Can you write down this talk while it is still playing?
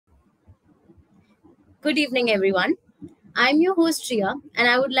Good evening, everyone. I'm your host, Ria, and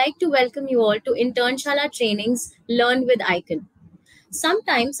I would like to welcome you all to Internshala Trainings Learn with Icon.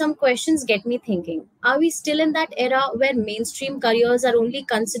 Sometimes some questions get me thinking. Are we still in that era where mainstream careers are only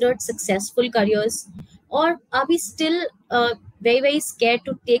considered successful careers? Or are we still very scared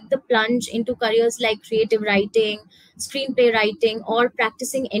to take the plunge into careers like creative writing, screenplay writing, or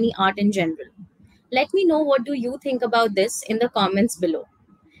practicing any art in general? Let me know what do you think about this in the comments below.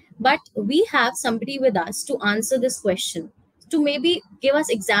 But we have somebody with us to answer this question, to maybe give us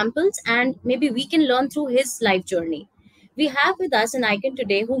examples and maybe we can learn through his life journey. We have with us an icon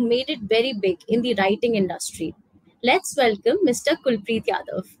today who made it very big in the writing industry. Let's welcome Mr. Kulpreet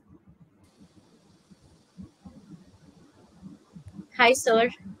Yadav. Hi,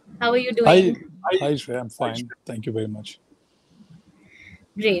 sir. How are you Hi, doing? hi, Shreya. I'm fine. Thank you very much.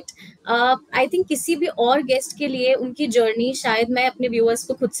 Great I think किसी भी और guest के लिए उनकी journey शायद मैं अपने viewers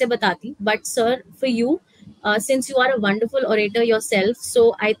को खुद से बताती but sir for you since you are a wonderful orator yourself, so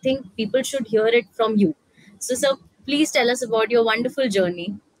I think people should hear it from you. So sir, please tell us about your wonderful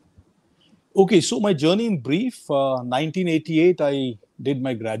journey. Okay, so my journey in brief 1988, I did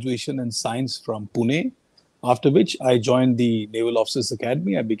my graduation in science from Pune, after which I joined the Naval Officers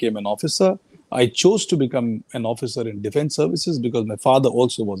Academy. I became an officer. I chose to become an officer in defense services because my father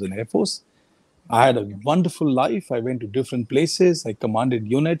also was in Air Force. I had a wonderful life. I went to different places. I commanded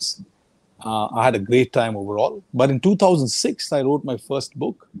units. I had a great time overall. But in 2006, I wrote my first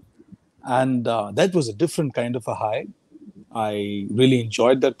book, and that was a different kind of a high. I really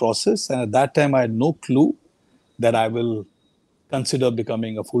enjoyed that process. And at that time, I had no clue that I will consider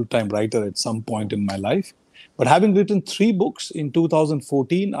becoming a full time writer at some point in my life. But having written three books in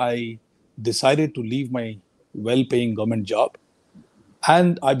 2014, I decided to leave my well paying government job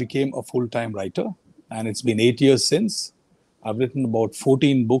and I became a full time writer. And it's been 8 years since. I've written about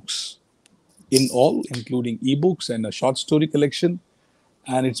 14 books in all, including ebooks and a short story collection.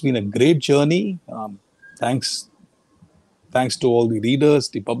 And it's been a great journey. Thanks thanks to all the readers,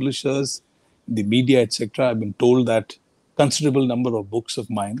 the publishers, the media, etc. I've been told that considerable number of books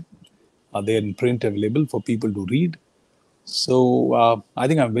of mine are there in print available for people to read. So I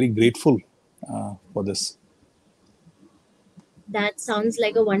think I'm very grateful for this. That sounds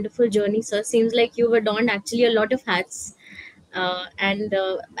like a wonderful journey, sir. Seems like you've adorned actually a lot of hats. And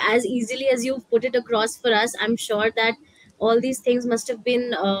as easily as you've put it across for us, I'm sure that all these things must have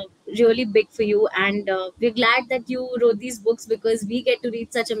been really big for you. And we're glad that you wrote these books because we get to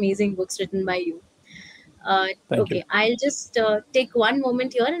read such amazing books written by you. Thank you. Okay, I'll just take one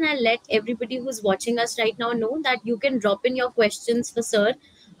moment here and I'll let everybody who's watching us right now know that you can drop in your questions for Sir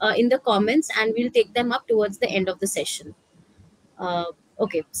in the comments and we'll take them up towards the end of the session.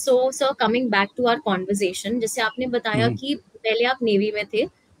 Okay so sir coming back to our conversation, जैसे आपने बताया Mhm. कि पहले आप navy में थे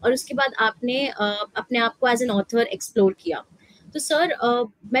और उसके बाद आपने अपने आप को एज एन ऑथर एक्सप्लोर किया. तो सर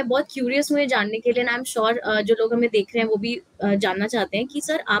मैं बहुत क्यूरियस हूँ ये जानने के लिए, एंड आई एम श्योर जो लोग हमें देख रहे हैं वो भी जानना चाहते हैं कि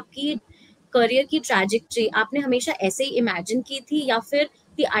सर आपकी करियर की ट्रैजेक्टरी आपने हमेशा ऐसे ही इमेजिन की थी या फिर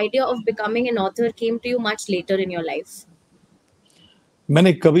the idea of becoming an author came to you much later in your life?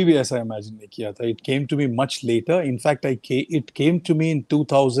 मैंने कभी भी ऐसा इमेजिन नहीं किया था. It came to me much later. In fact, it came to me in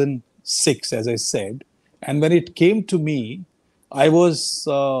 2006, as I said. And when it came to me, I was,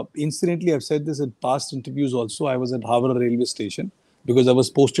 incidentally, I've said this in past interviews also, I was at Howrah railway station because I was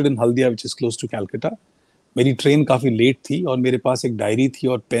posted in Haldia, which is close to Calcutta. मेरी train काफ़ी late थी और मेरे पास एक diary थी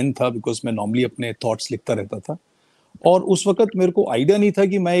और pen था because मैं नॉर्मली अपने थॉट्स लिखता रहता था. और उस वक्त मेरे को आइडिया नहीं था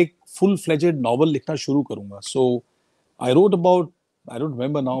कि मैं एक फुल फ्लेजेड नॉवल लिखना शुरू करूंगा. सो I wrote about, I don't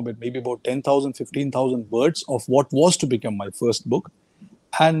remember now, but maybe about 10,000, 15,000 words of what was to become my first book.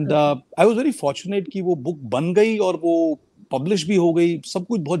 And I was very fortunate कि वो book बन गई और वो publish भी हो गई. सब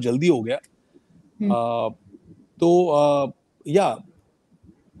कुछ बहुत जल्दी हो गया. तो yeah,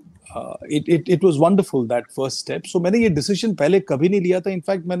 it was wonderful that first step. So मैंने ये decision पहले कभी नहीं लिया था. In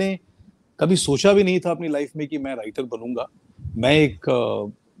fact, मैंने कभी सोचा भी नहीं था अपनी लाइफ में कि मैं राइटर बनूंगा. मैं एक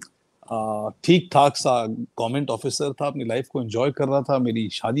ठीक ठाक सा गवर्नमेंट ऑफिसर था, अपनी लाइफ को एंजॉय कर रहा था. मेरी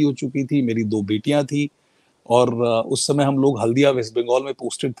शादी हो चुकी थी, मेरी 2 बेटियां थी और उस समय हम लोग हल्दिया वेस्ट बंगाल में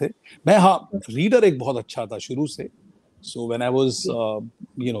पोस्टेड थे. मैं रीडर एक बहुत अच्छा था शुरू से. So when I was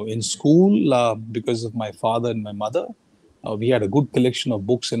in school, because of my father and my mother, we had a good collection of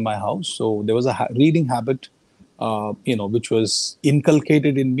books in my house. So there was a reading habit, which was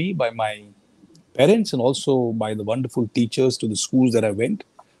inculcated in me by my parents and also by the wonderful teachers to the schools that I went.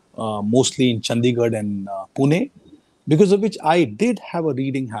 Mostly in Chandigarh and Pune, because of which I did have a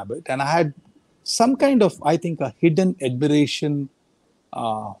reading habit and I had some kind of, I think, a hidden admiration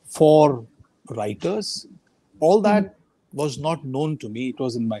for writers. All that was not known to me. It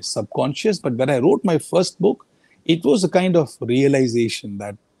was in my subconscious. But when I wrote my first book, it was a kind of realization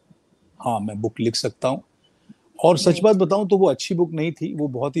that हाँ मैं book लिख सकता हूँ. और सच बात Right. बताऊं तो वो अच्छी बुक नहीं थी, वो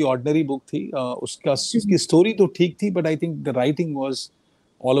बहुत ही ऑर्डिनरी बुक थी. उसकी स्टोरी तो ठीक थी, but I think the writing was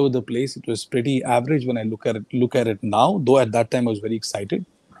all over the place. It was pretty average when I look at it now, though at that time I was very excited.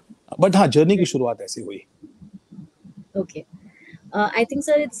 But हाँ, journey की शुरुआत ऐसी हुई. Okay. I think,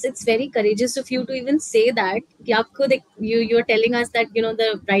 sir, it's very courageous of you to even say that. कि आप खुद you're telling us that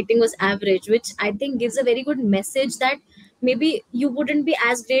the writing was average, which I think gives a very good message that maybe you wouldn't be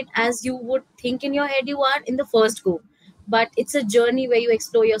as great as you would think in your head you are in the first go, but it's a journey where you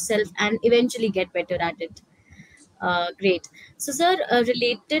explore yourself and eventually get better at it. Great. So, sir,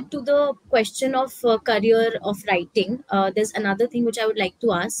 related to the question of career of writing, there's another thing which I would like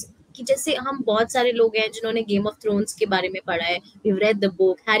to ask. कि जैसे हम बहुत सारे लोग हैं जिन्होंने game of thrones के बारे में पढ़ा है. We've read the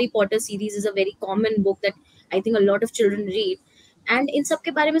book. Harry Potter series is a very common book that I think a lot of children read. And इन सब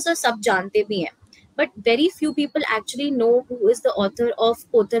के बारे में सर सब जानते भी हैं. But very few people actually know who is the author of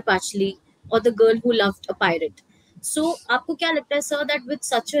Potter Pachli or The Girl Who Loved a Pirate. So, आपको क्या लगता है, sir, that with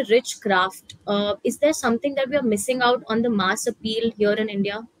such a rich craft, is there something that we are missing out on the mass appeal here in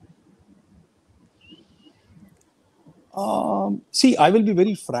India? See, I will be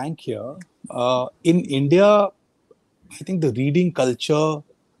very frank here. In India, I think the reading culture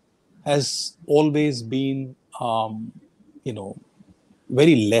has always been, you know,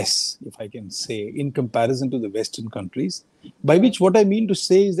 very less, if I can say, in comparison to the Western countries. By Right. which, what I mean to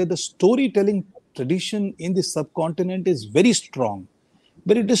say is that the storytelling tradition in the subcontinent is very strong,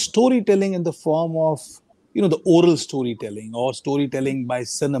 but it is storytelling in the form of, the oral storytelling or storytelling by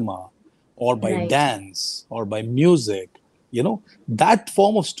cinema or by Right. dance or by music. That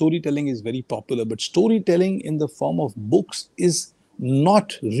form of storytelling is very popular, but storytelling in the form of books is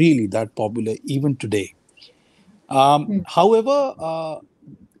not really that popular even today. Hmm. However,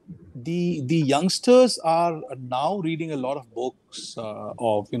 the youngsters are now reading a lot of books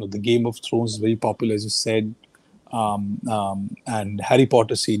of the Game of Thrones is very popular, as you said, and Harry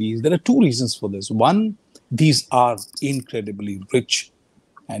Potter series. There are two reasons for this. One, these are incredibly rich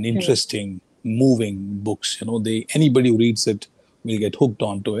and Right. interesting, moving books. Anybody who reads it will get hooked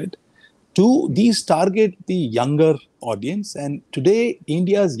onto it. Two, these target the younger audience, and today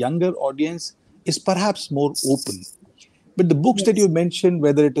India's younger audience is perhaps more open. But the books that you Yes. mentioned,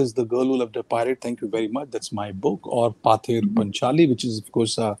 whether it is The Girl Who Loved a Pirate, thank you very much, that's my book, or Pather Panchali, which is, of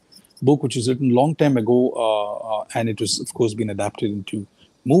course, a book which was written a long time ago, and it was, of course, been adapted into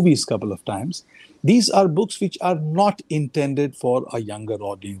movies a couple of times. These are books which are not intended for a younger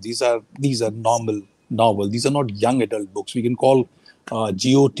audience. These are normal novel. These are not young adult books. We can call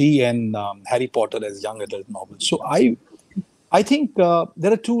GOT and Harry Potter as young adult novels. So I think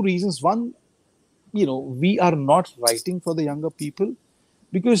there are two reasons. One, we are not writing for the younger people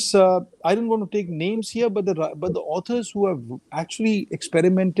because I don't want to take names here, but the authors who have actually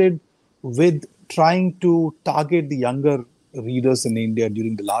experimented with trying to target the younger readers in India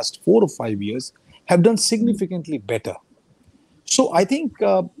during the last 4 or 5 years have done significantly better. So I think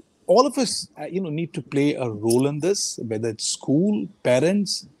all of us, need to play a role in this, whether it's school,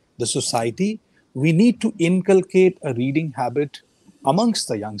 parents, the society. We need to inculcate a reading habit amongst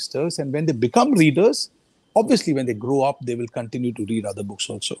the youngsters, and when they become readers, obviously, when they grow up, they will continue to read other books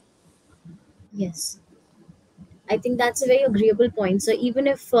also. Yes. I think that's a very agreeable point. So even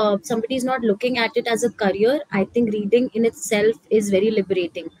if somebody is not looking at it as a career, I think reading in itself is very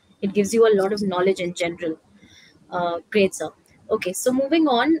liberating. It gives you a lot of knowledge in general. Great, sir. Okay, so moving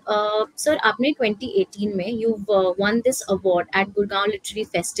on, sir, आपने 2018 में you've won this award at Gurgaon Literature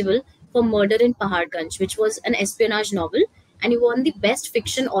Festival for Murder in Paharganj, which was an espionage novel, and you won the Best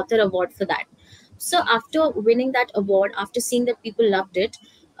Fiction Author Award for that. So after winning that award, after seeing that people loved it,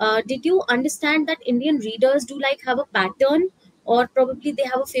 did you understand that Indian readers do like have a pattern, or probably they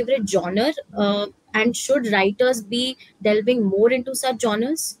have a favorite genre, and should writers be delving more into such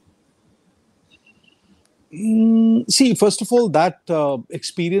genres? See, first of all, that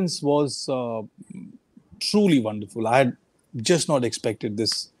experience was truly wonderful. I had just not expected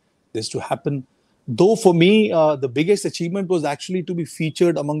this to happen. Though for me, the biggest achievement was actually to be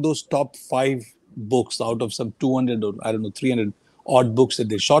featured among those top 5 books out of some 200 or I don't know 300 odd books that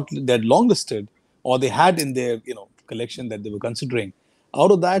they had longlisted or they had in their collection that they were considering.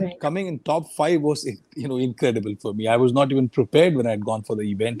 Out of that, Right. coming in top 5 was incredible for me. I was not even prepared when I had gone for the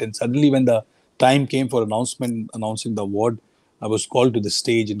event, and suddenly when the time came for announcing the award, I was called to the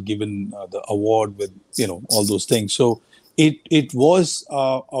stage and given the award with all those things. So it was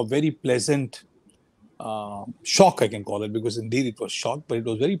a very pleasant shock, I can call it, because indeed it was shock, but it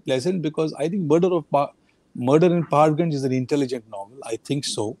was very pleasant because I think Murder in Paharganj is an intelligent novel. I think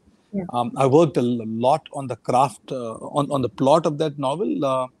so. Yeah. I worked a lot on the craft, on the plot of that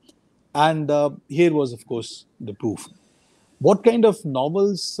novel. And here was, of course, the proof. What kind of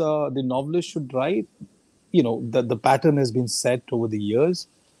novels the novelist should write? The pattern has been set over the years.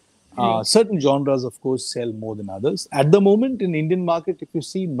 Right. Certain genres, of course, sell more than others. At the moment in Indian market, if you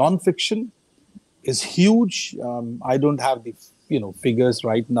see, non-fiction is huge. I don't have the figures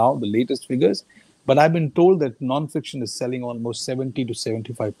right now, the latest figures, but I've been told that non-fiction is selling almost 70 to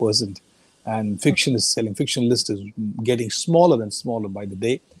 75%, and fiction is selling. Fiction list is getting smaller and smaller by the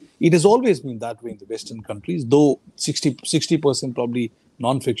day. It has always been that way in the Western countries, though 60% probably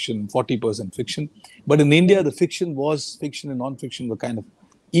non-fiction, 40% fiction. But in India, Right. the fiction and non-fiction were kind of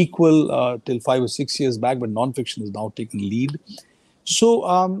equal till 5 or 6 years back, but non-fiction is now taking lead. So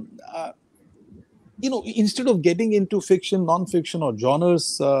instead of getting into fiction, non-fiction, or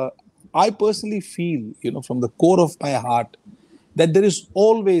genres, I personally feel, from the core of my heart, that there is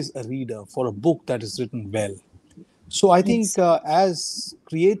always a reader for a book that is written well. So I think Yes. as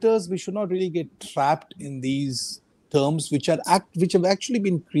creators, we should not really get trapped in these terms, which have actually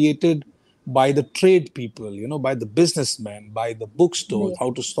been created by the trade people, by the businessmen, by the bookstores, Right.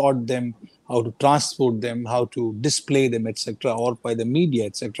 how to sort them, how to transport them, how to display them, etc., or by the media,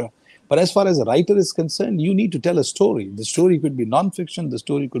 etc. But as far as a writer is concerned, you need to tell a story. The story could be non-fiction, the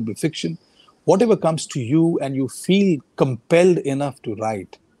story could be fiction, whatever comes to you, and you feel compelled enough to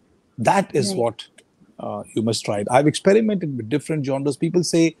write. That is Right. what you must write. I've experimented with different genres. People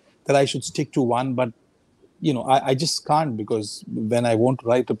say that I should stick to one, but I just can't, because when I want to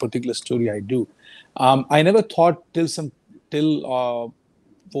write a particular story, I do. I never thought till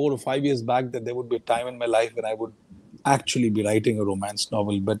 4 or 5 years back that there would be a time in my life when I would actually be writing a romance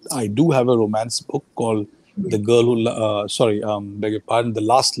novel. But I do have a romance book called Yeah. The Girl Who, beg your pardon, The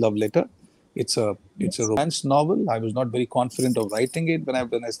Last Love Letter. It's a Yes. romance novel. I was not very confident of writing it when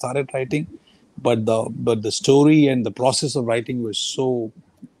I started writing, but the story and the process of writing was so,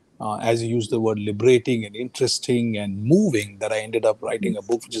 as you use the word, liberating and interesting and moving, that I ended up writing a Yes.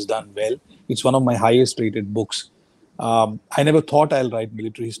 book which is done well. It's one of my highest rated books. I never thought I'll write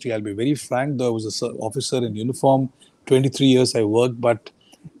military history. I'll be very frank, though I was an officer in uniform. 23 years I worked, but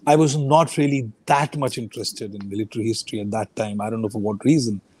I was not really that much interested in military history at that time. I don't know for what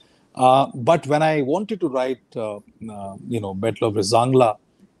reason. But when I wanted to write, Battle of Rizangla,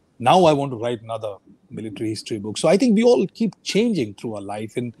 now I want to write another military history book. So I think we all keep changing through our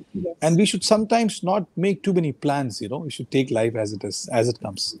life, and Yes. we should sometimes not make too many plans. We should take life as it is, as it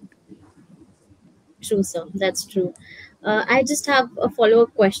comes. True, sir. That's true. I just have a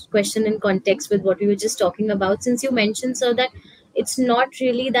follow-up question in context with what we were just talking about. Since you mentioned, sir, that it's not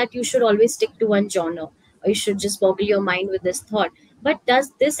really that you should always stick to one genre, or you should just boggle your mind with this thought. But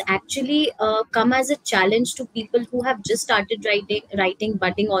does this actually come as a challenge to people who have just started writing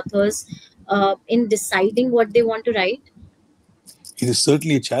budding authors, in deciding what they want to write? It is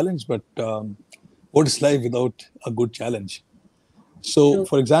certainly a challenge, but what is life without a good challenge? So, True.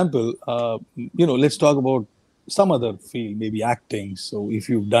 for example, let's talk about some other field, maybe acting. So, if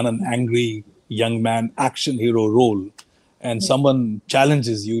you've done an angry young man action hero role, and Right. someone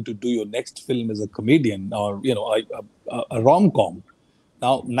challenges you to do your next film as a comedian, or a rom com,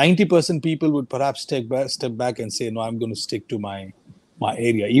 now 90% people would perhaps step back and say, "No, I'm going to stick to my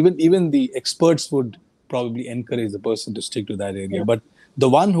area." Even the experts would probably encourage the person to stick to that area. Yeah. But the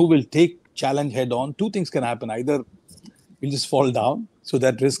one who will take challenge head on, two things can happen: either will just fall down. So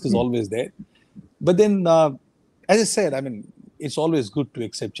that risk is Yeah. always there. But then, as I said, I mean, it's always good to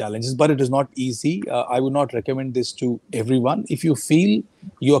accept challenges, but it is not easy. I would not recommend this to everyone. If you feel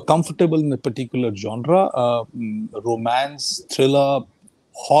you are comfortable in a particular genre, romance, thriller,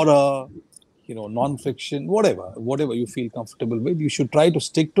 horror, non-fiction, whatever you feel comfortable with, you should try to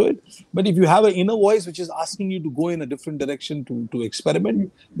stick to it. But if you have an inner voice which is asking you to go in a different direction to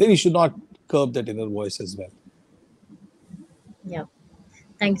experiment, then you should not curb that inner voice as well. Yeah.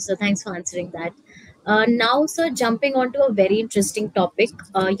 Thank you, sir. Thanks for answering that. Now, sir, jumping on to a very interesting topic,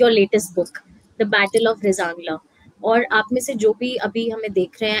 your latest book, The Battle of Rizangla. और आप में से जो भी अभी हमें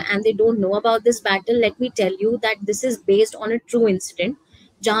देख रहे हैं and they don't know about this battle, let me tell you that this is based on a true incident,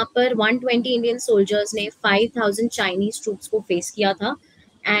 जहाँ पर 120 इंडियन सोल्जर्स ने 5,000 चाइनीज ट्रूप्स को फेस किया था,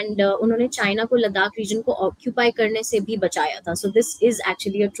 एंड उन्होंने चाइना को लद्दाख रीजन को ऑक्यूपाई करने से भी बचाया था. So this is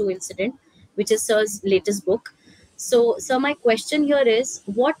actually a true incident which is Sir's latest book. So, sir, my question here is,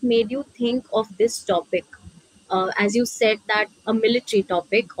 what made you think of this topic? As you said that a military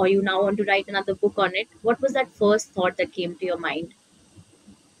topic, or you now want to write another book on it. What was that first thought that came to your mind?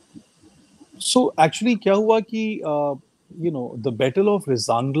 So actually क्या हुआ कि the battle of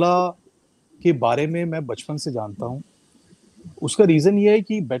Rizangla के बारे में मैं बचपन से जानता हूँ। उसका रीजन ये है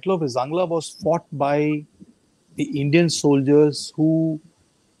कि battle of Izangla was fought by the Indian soldiers who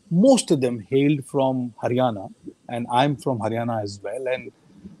most of them hailed from Haryana, and I'm from Haryana as well. And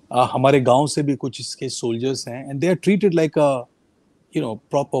हमारे गांव से भी कुछ इसके soldiers हैं, and they are treated like a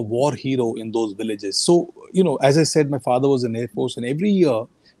proper war hero in those villages. So as I said, my father was in Air Force, and every year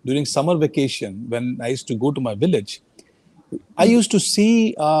during summer vacation when I used to go to my village, I used to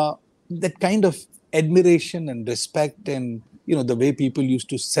see that kind of admiration and respect, and the way people used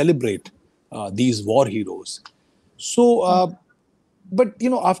to celebrate these war heroes. So, but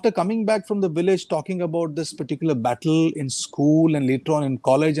after coming back from the village, talking about this particular battle in school and later on in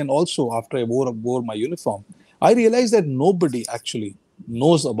college, and also after I wore my uniform, I realized that nobody actually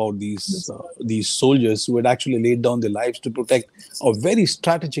knows about these soldiers who had actually laid down their lives to protect a very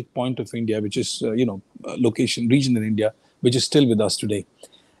strategic point of India, which is location region in India, which is still with us today,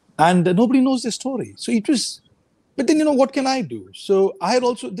 and nobody knows the story. So it was, but then what can I do? So I had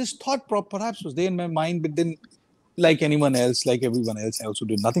also this thought perhaps was there in my mind, but then like anyone else, like everyone else, I also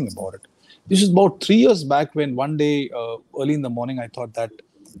did nothing about it. This is about 3 years back when one day, early in the morning, I thought that,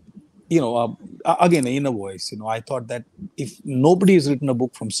 again, in a voice, I thought that if nobody has written a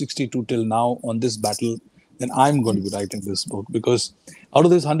book from 62 till now on this battle, then I'm going to be writing this book, because out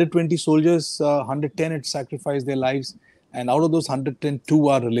of those 120 soldiers, 110 had sacrificed their lives, and out of those 110, two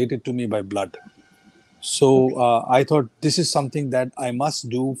are related to me by blood. So Okay. I thought this is something that I must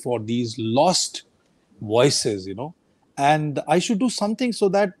do for these lost voices, and I should do something so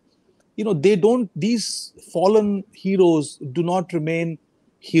that, they don't, these fallen heroes do not remain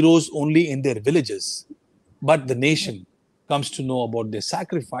heroes only in their villages, but the nation comes to know about their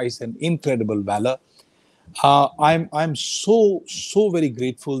sacrifice and incredible valor. I'm so very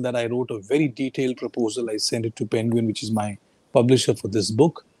grateful that I wrote a very detailed proposal. I sent it to Penguin, which is my publisher for this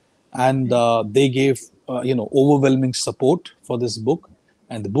book, and they gave overwhelming support for this book,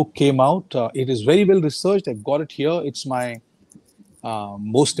 and the book came out. It is very well researched. I've got it here. It's my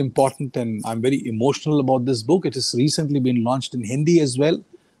most important, and I'm very emotional about this book. It has recently been launched in Hindi as well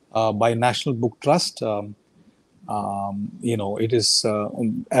by National Book Trust. It is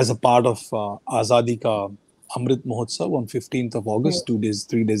as a part of Azadi Ka Amrit Mahotsav on 15th of August, Right. 2 days,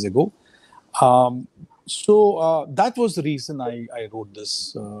 3 days ago. Um, so that was the reason I wrote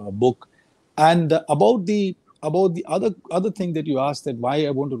this book. And about the other thing that you asked, that why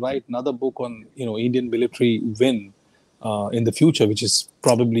I want to write another book on Indian military win in the future, which is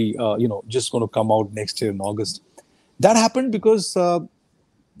probably just going to come out next year in August. That happened because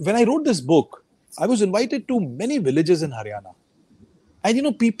when I wrote this book, I was invited to many villages in Haryana,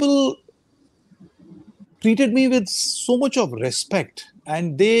 and people treated me with so much of respect,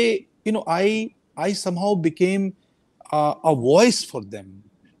 and they, I somehow became a voice for them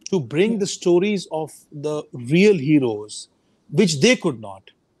to bring the stories of the real heroes, which they could not,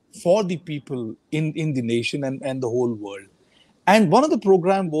 for the people in the nation and the whole world. And one of the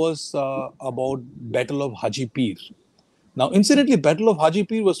program was about Battle of Haji Pir. Now, incidentally, Battle of Haji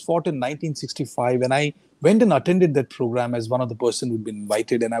Pir was fought in 1965, and I went and attended that program as one of the person who'd been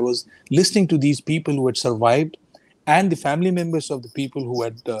invited, and I was listening to these people who had survived and the family members of the people who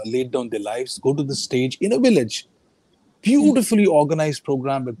had laid down their lives go to the stage in a village. Beautifully organized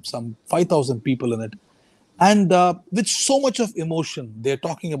program with some 5,000 people in it, and with so much of emotion. They're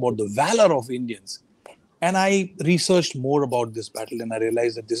talking about the valor of Indians. And I researched more about this battle, and I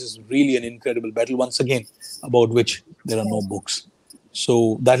realized that this is really an incredible battle, once again, about which there are no books.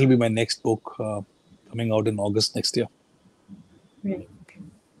 So that will be my next book coming out in August next year. Right.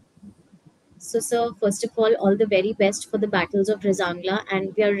 So, sir, first of all the very best for the battles of Rizangla,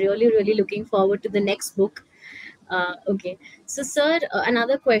 and we are really, really looking forward to the next book. Okay. So, sir,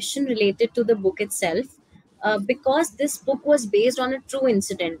 another question related to the book itself. Because this book was based on a true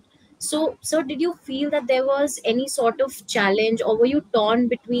incident. So, sir, did you feel that there was any sort of challenge, or were you torn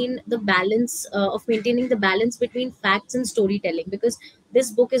between the balance of maintaining the balance between facts and storytelling? Because this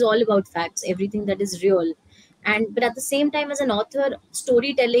book is all about facts, everything that is real. And but at the same time, as an author,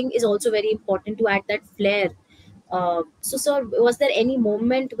 storytelling is also very important to add that flair. So, sir, was there any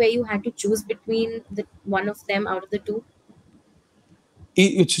moment where you had to choose between the one of them out of the two?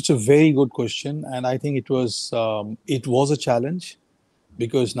 It's a very good question, and I think it was a challenge,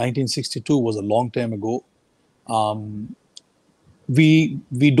 because 1962 was a long time ago. Um, we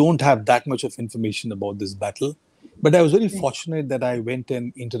don't have that much of information about this battle, but I was very Right. fortunate that I went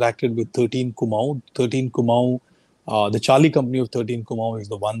and interacted with 13 Kumau. 13 Kumau, the Charlie Company of 13 Kumau is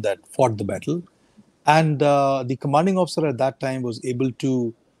the one that fought the battle, and the commanding officer at that time was able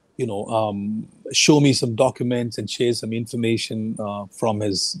to show me some documents and share some information from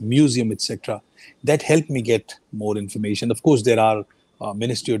his museum, etc. That helped me get more information. Of course, there are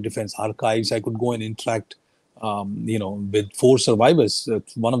Ministry of Defense archives. I could go and interact, with four survivors.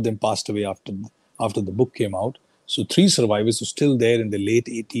 One of them passed away after the book came out. So three survivors were still there in the late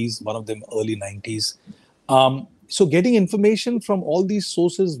 80s, one of them early 90s. So getting information from all these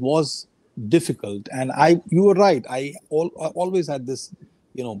sources was difficult. And you were right. I always had this,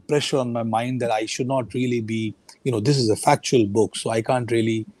 pressure on my mind that I should not really be, this is a factual book, so I can't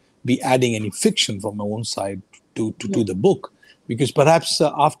really be adding any fiction from my own side to the book, because perhaps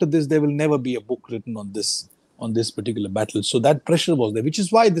after this there will never be a book written on this particular battle. So that pressure was there, which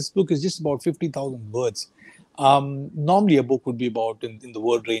is why this book is just about 50,000 words. Normally a book would be about in the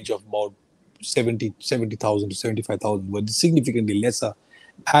word range of about 70,000 to 75,000 words, significantly lesser.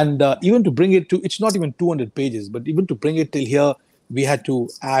 And even to bring it to, it's not even 200 pages, but even to bring it till here, we had to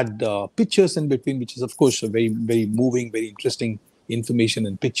add pictures in between, which is, of course, a very, very moving, very interesting information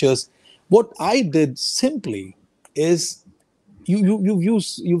and pictures. What I did simply is,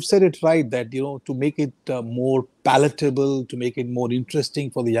 you've said it right, that to make it more palatable, to make it more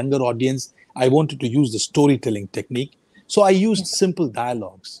interesting for the younger audience, I wanted to use the storytelling technique. So I used simple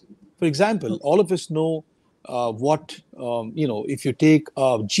dialogues. For example, all of us know if you take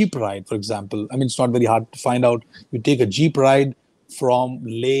a jeep ride, for example. I mean, it's not very hard to find out. You take a jeep ride from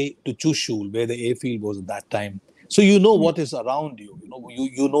Leh to Chushul, where the airfield was at that time. So you know what is around you.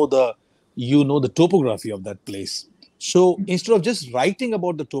 You know the topography of that place. So instead of just writing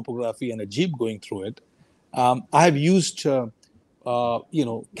about the topography and a jeep going through it, I have used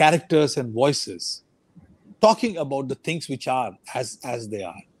characters and voices talking about the things which are as they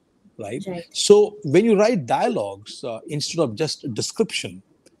are, right? Right. So when you write dialogues, instead of just a description,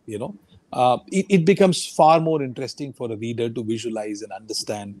 it becomes far more interesting for a reader to visualize and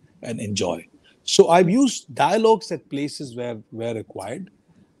understand and enjoy. So I've used dialogues at places where required.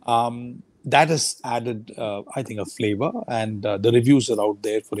 That has added, I think, a flavor, and the reviews are out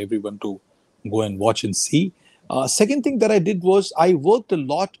there for everyone to go and watch and see. Second thing that I did was I worked a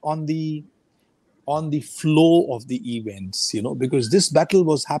lot on the flow of the events, because this battle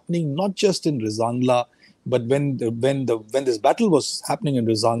was happening not just in Rizangla, but when this battle was happening in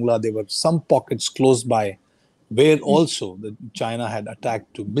Rizangla, there were some pockets close by where also the China had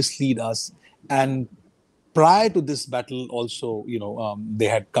attacked to mislead us. And prior to this battle, also, they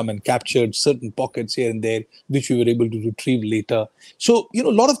had come and captured certain pockets here and there, which we were able to retrieve later. So, a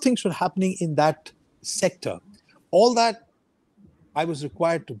lot of things were happening in that sector. All that I was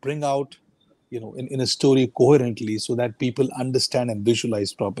required to bring out, in a story coherently, so that people understand and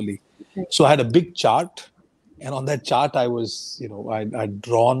visualize properly. Right. So I had a big chart, and on that chart, I'd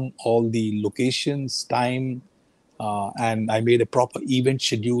drawn all the locations, time, and I made a proper event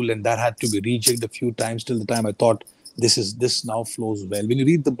schedule, and that had to be rejigged a few times till the time I thought this now flows well. When you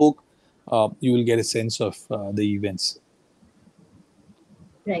read the book, you will get a sense of the events.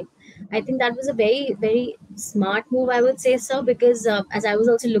 Right. I think that was a very, very smart move, I would say, sir, because as I was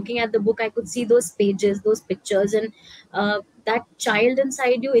also looking at the book, I could see those pages, those pictures, and that child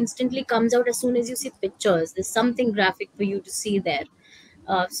inside you instantly comes out as soon as you see pictures. There's something graphic for you to see there.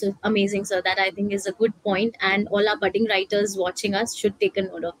 So amazing, sir. That I think is a good point, and all our budding writers watching us should take a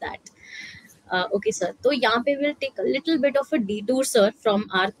note of that. Okay, sir. So यहाँ पे we'll take a little bit of a detour, sir, from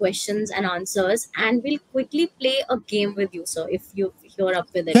our questions and answers, and we'll quickly play a game with you, sir, if you're up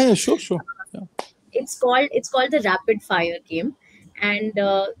with it. Yeah, sure. Yeah. It's called the rapid fire game, and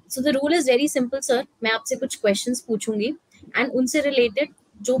so the rule is very simple, sir. मैं आपसे कुछ questions पूछूंगी, and उनसे related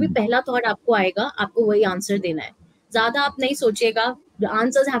जो भी पहला thought आपको आएगा, आपको वही answer देना है. ज़्यादा आप नहीं सोचिएगा. The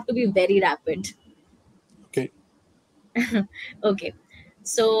answers have to be very rapid. Okay. Okay.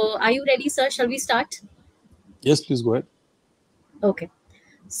 So, are you ready, sir? Shall we start? Yes, please go ahead. Okay.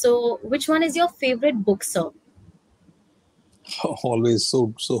 So, which one is your favorite book, sir? Always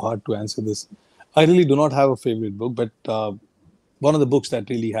so hard to answer this. I really do not have a favorite book, but one of the books that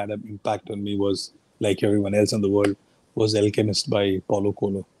really had an impact on me was, like everyone else in the world, was Alchemist by Paulo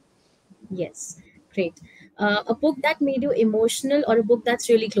Coelho. Yes. Great. A book that made you emotional, or a book that's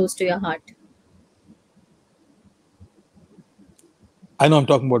really close to your heart? I know I'm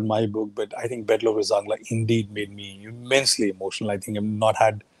talking about my book, but I think Battle of Rizangla indeed made me immensely emotional. I think I've not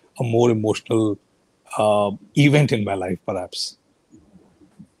had a more emotional event in my life, perhaps.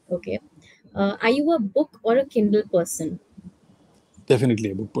 Okay. Are you a book or a Kindle person?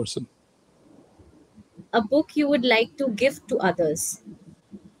 Definitely a book person. A book you would like to give to others?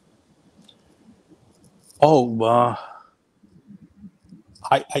 Oh,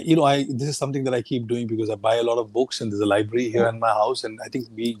 this is something that I keep doing because I buy a lot of books, and there's a library here in my house. And I think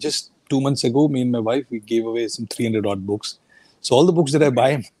we just 2 months ago, me and my wife, we gave away some 300 odd books. So all the books that I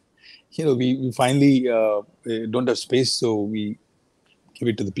buy, we finally don't have space, so we give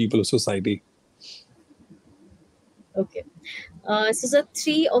it to the people of society. Okay. So, sir,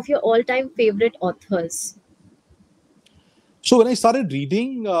 three of your all-time favorite authors. So when I started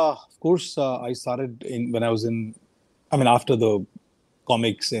reading, of course, I started when I was after the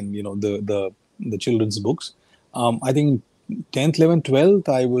comics and the children's books. I think 10th, 11th, 12th,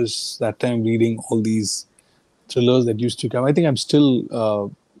 I was that time reading all these thrillers that used to come. I think I'm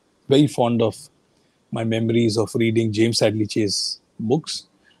still very fond of my memories of reading James Hadley Chase books.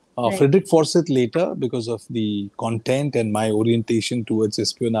 Right. Frederick Forsyth later, because of the content and my orientation towards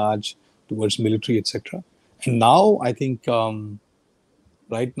espionage, towards military, etc. And now I think,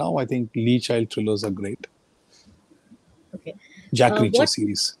 right now, I think Lee Child thrillers are great. Okay. Jack Reacher What?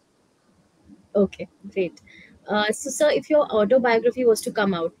 series. Okay, great. So, sir, if your autobiography was to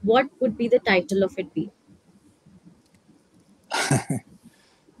come out, what would be the title of it be?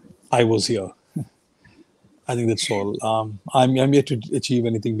 I was here. I think that's all. I'm yet to achieve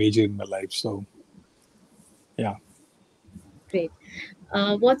anything major in my life. So, yeah. Great.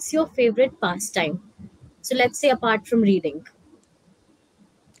 What's your favorite pastime? So, let's say apart from reading.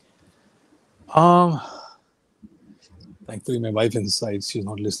 Um, Thankfully, my wife inside, she's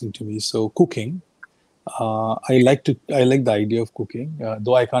not listening to me. So, cooking. I like the idea of cooking,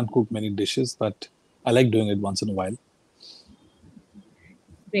 though I can't cook many dishes, but I like doing it once in a while.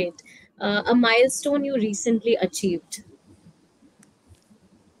 Great. A milestone you recently achieved.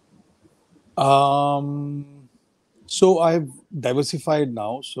 So I've diversified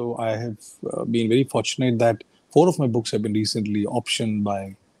now. So I have been very fortunate that 4 of my books have been recently optioned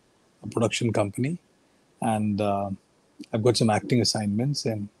by a production company, and I've got some acting assignments,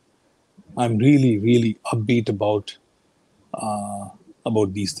 and I'm really, really upbeat about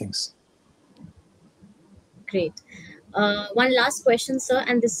these things. Great. One last question, sir,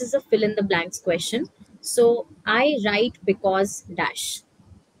 and this is a fill in the blanks question. So, I write because dash.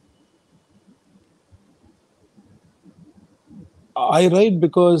 I write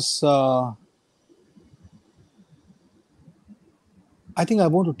because I think I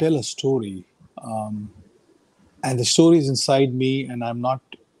want to tell a story, and the story is inside me, and I'm not.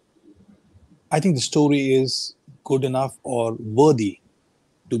 I think the story is good enough or worthy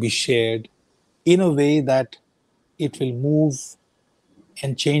to be shared in a way that it will move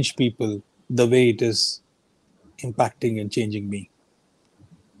and change people the way it is impacting and changing me.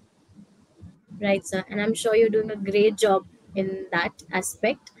 Right, sir, and I'm sure you're doing a great job in that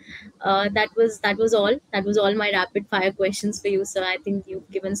aspect. That was all my rapid fire questions for you, sir. I think you've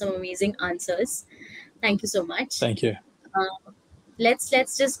given some amazing answers. Thank you so much. Thank you. Let's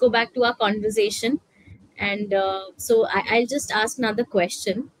just go back to our conversation, and so I'll just ask another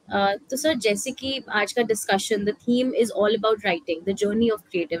question. So sir, जैसे कि आज का discussion, the theme is all about writing, the journey of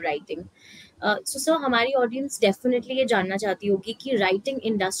creative writing. So sir, हमारी audience definitely ये जानना चाहती होगी कि writing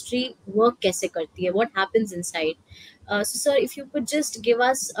industry work कैसे करती है, what happens inside. So sir, if you could just give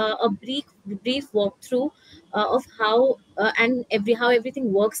us a brief walkthrough of how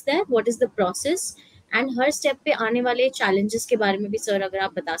everything works there, what is the process, and her step पे आने वाले challenges के बारे में भी sir अगर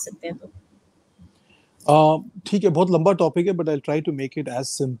आप बता सकते हैं तो. ठीक है, बहुत लंबा टॉपिक है, but I'll try to make it as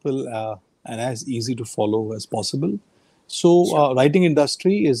simple and as easy to follow as possible. So, Sure. writing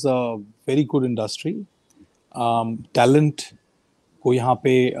industry is a very good industry. Talent को यहाँ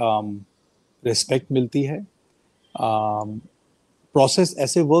पे respect मिलती है. Process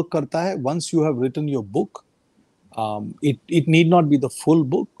ऐसे work करता है. Once you have written your book, it need not be the full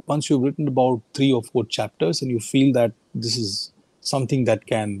book. Once you've written about 3 or 4 chapters and you feel that this is something that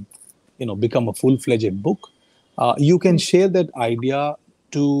can, become a full-fledged book, you can share that idea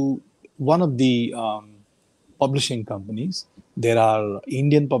to one of the publishing companies. There are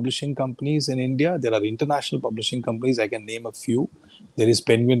Indian publishing companies in India. There are international publishing companies. I can name a few. There is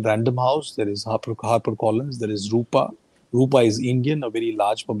Penguin Random House. There is HarperCollins. There is Rupa. Rupa is Indian, a very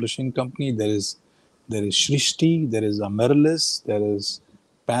large publishing company. There is Shrishti. There is Amaryllis. There is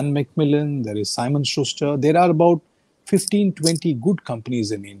Pan Macmillan. There is Simon Schuster. There are about 15, 20 good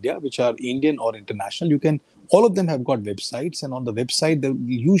companies in India, which are Indian or international. All of them have got websites, and on the website, there will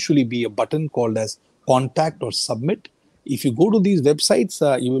usually be a button called as contact or submit. If you go to these websites,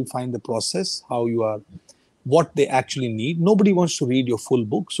 you will find the process, what they actually need. Nobody wants to read your full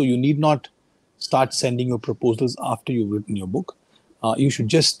book, so you need not start sending your proposals after you've written your book. You should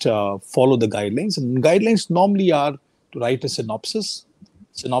just follow the guidelines. And guidelines normally are to write a synopsis.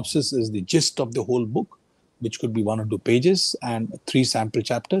 Synopsis is the gist of the whole book. which could be 1 or 2 pages and 3 sample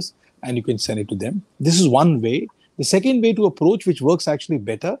chapters, and you can send it to them. This is one way. The second way to approach, which works actually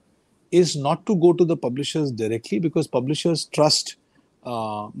better, is not to go to the publishers directly, because publishers trust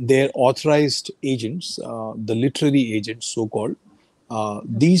their authorized agents, the literary agents, so called.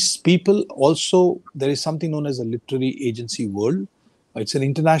 These people also, there is something known as a literary agency world. It's an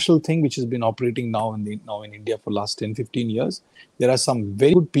international thing which has been operating now in India for last 10, 15 years. There are some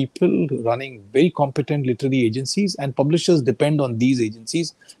very good people running very competent literary agencies, and publishers depend on these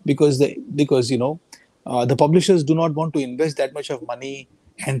agencies because the publishers do not want to invest that much of money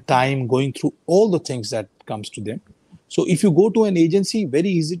and time going through all the things that comes to them. So if you go to an agency, very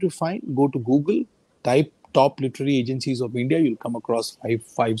easy to find. Go to Google, type top literary agencies of India. You'll come across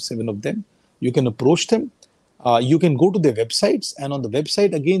five, 7 of them. You can approach them. You can go to their websites, and on the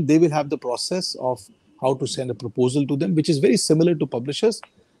website again they will have the process of how to send a proposal to them, which is very similar to publishers.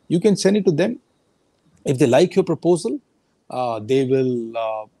 You can send it to them. If they like your proposal, they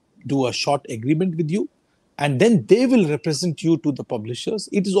will do a short agreement with you, and then they will represent you to the publishers.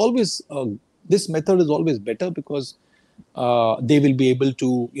 It is always this method is always better because they will be able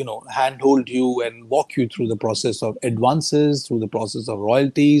to handhold you and walk you through the process of advances, through the process of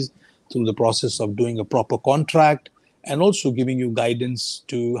royalties, through the process of doing a proper contract, and also giving you guidance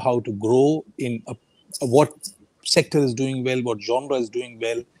to how to grow in what sector is doing well, what genre is doing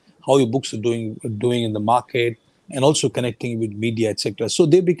well, how your books are doing in the market, and also connecting with media, etc. So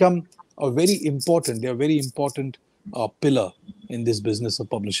they become they are very important pillar in this business of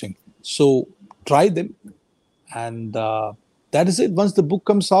publishing. So try them, and that is it. Once the book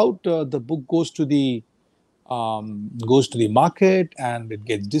comes out, the book goes to the market and it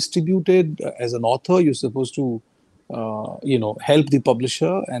gets distributed. As an author, you're supposed to help the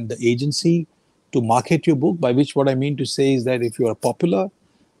publisher and the agency to market your book, by which what I mean to say is that if you are popular,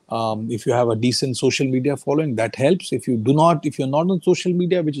 if you have a decent social media following, that helps. If you're not on social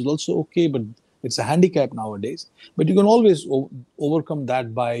media, which is also okay, but it's a handicap nowadays. But you can always overcome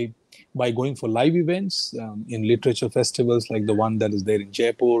that by going for live events in literature festivals like the one that is there in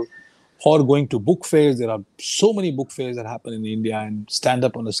Jaipur, or going to book fairs. There are so many book fairs that happen in India, and stand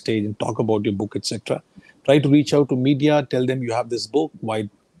up on a stage and talk about your book, etc. Try to reach out to media, tell them you have this book,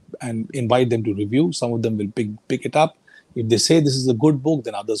 and invite them to review. Some of them will pick it up. If they say this is a good book,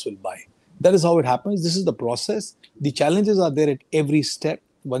 then others will buy. That is how it happens. This is the process. The challenges are there at every step.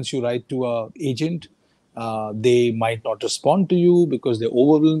 Once you write to an agent, they might not respond to you because they're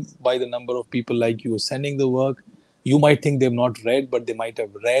overwhelmed by the number of people like you sending the work. You might think they've not read, but they might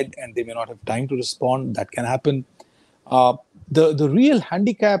have read and they may not have time to respond. That can happen. Uh, the real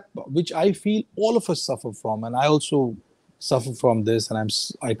handicap, which I feel all of us suffer from, and I also suffer from this, and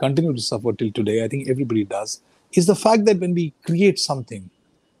I continue to suffer till today. I think everybody does, is the fact that when we create something,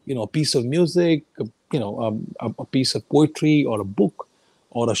 a piece of music, a piece of poetry, or a book,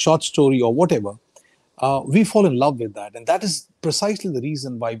 or a short story, or whatever, we fall in love with that, and that is precisely the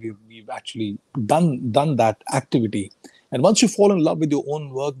reason why we've actually done that activity. And once you fall in love with your own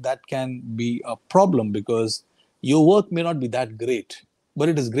work, that can be a problem because your work may not be that great, but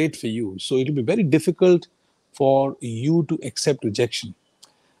it is great for you. So it will be very difficult for you to accept rejection.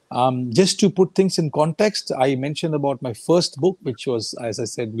 Just to put things in context, I mentioned about my first book, which was, as I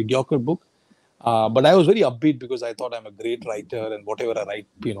said, mediocre book. But I was very upbeat because I thought I'm a great writer, and whatever I write,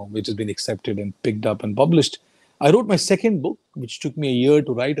 which has been accepted and picked up and published. I wrote my second book, which took me a year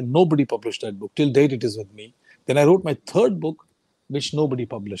to write, and nobody published that book. Till date, it is with me. Then I wrote my third book, which nobody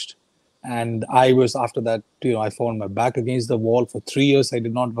published. And I was, after that, I found my back against the wall. For 3 years, I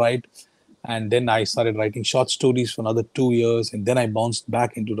did not write. And then I started writing short stories for another 2 years. And then I bounced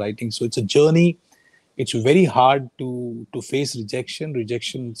back into writing. So it's a journey. It's very hard to face rejection.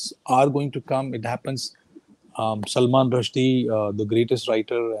 Rejections are going to come. It happens. Salman Rushdie, the greatest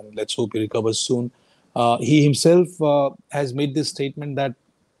writer, and let's hope he recovers soon. He himself has made this statement that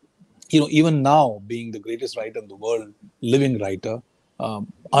even now, being the greatest writer in the world, living writer,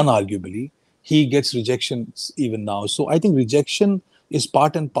 unarguably, he gets rejections even now. So I think rejection is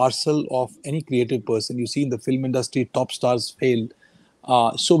part and parcel of any creative person. You see in the film industry, top stars fail.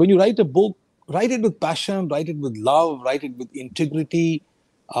 So when you write a book, write it with passion, write it with love, write it with integrity.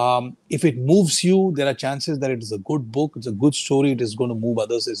 If it moves you, there are chances that it is a good book, it's a good story, it is going to move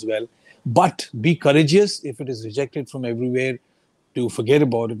others as well. But be courageous if it is rejected from everywhere, to forget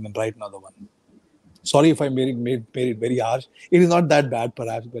about it and write another one. Sorry if I made it very harsh. It is not that bad,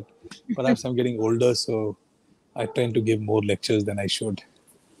 perhaps, but perhaps I'm getting older, so I tend to give more lectures than I should.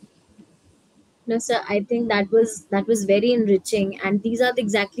 No, sir, I think that was very enriching, and these are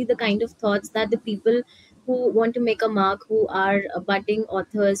exactly the kind of thoughts that the people who want to make a mark, who are budding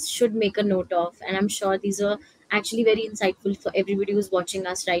authors, should make a note of. And I'm sure these are actually very insightful for everybody who's watching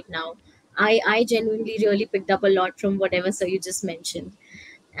us right now. I genuinely really picked up a lot from whatever sir you just mentioned.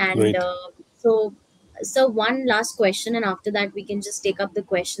 And Great. so, so one last question, and after that we can just take up the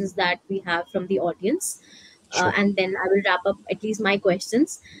questions that we have from the audience, Sure. and then I will wrap up at least my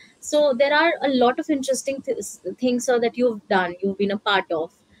questions. So there are a lot of interesting things sir, that you've done, you've been a part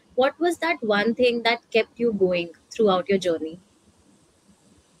of. What was that one thing that kept you going throughout your journey?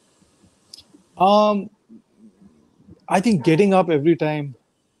 Um, I think getting up every time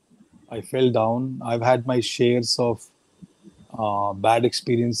I fell down. I've had my shares of bad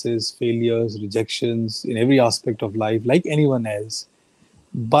experiences, failures, rejections in every aspect of life, like anyone else.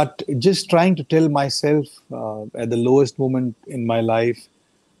 But just trying to tell myself at the lowest moment in my life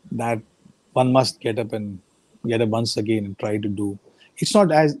that one must get up and get up once again and try to do. It's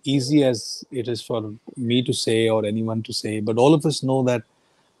not as easy as it is for me to say or anyone to say, but all of us know that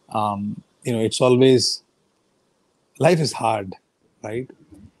it's always life is hard, right?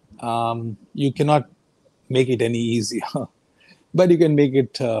 You cannot make it any easier, but you can make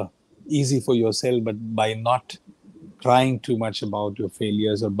it easy for yourself. But by not crying too much about your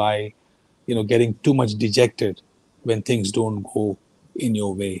failures, or by getting too much dejected when things don't go in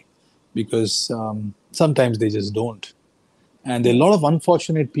your way, because sometimes they just don't. And there are a lot Yes. of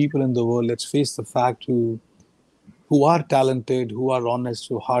unfortunate people in the world. Let's face the fact, who are talented, who are honest,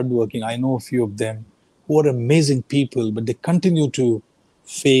 who are hardworking. I know a few of them who are amazing people, but they continue to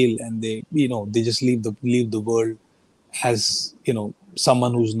fail, and they just leave the world as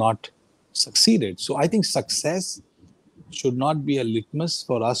someone who's not succeeded. So I think success should not be a litmus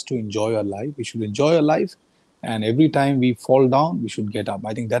for us to enjoy our life. We should enjoy our life, and every time we fall down, we should get up.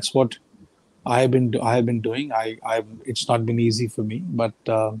 I think that's what I have been doing. It's not been easy for me, but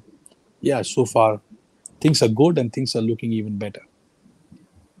yeah, so far things are good and things are looking even better.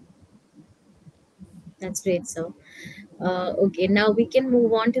 That's great, sir. Okay, now we can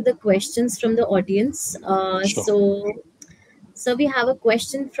move on to the questions from the audience. Sure. So we have a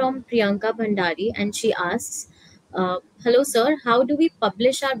question from Priyanka Bhandari, and she asks, "Hello, sir. How do we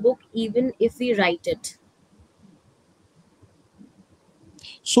publish our book even if we write it?"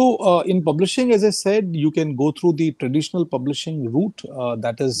 So, in publishing, as I said, you can go through the traditional publishing route,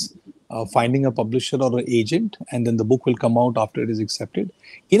 that is, finding a publisher or an agent, and then the book will come out after it is accepted.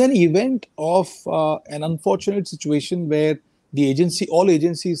 In an event of an unfortunate situation where all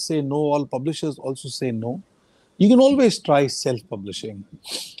agencies say no, all publishers also say no, you can always try self publishing.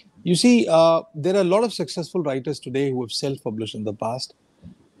 You see, there are a lot of successful writers today who have self published in the past.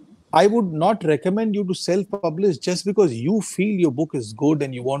 I would not recommend you to self-publish just because you feel your book is good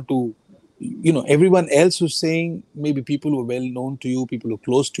and you want to, everyone else who's saying, maybe people who are well known to you, people who are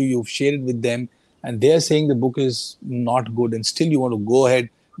close to you, you've shared it with them, and they're saying the book is not good, and still you want to go ahead,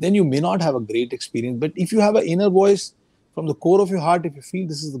 then you may not have a great experience. But if you have an inner voice from the core of your heart, if you feel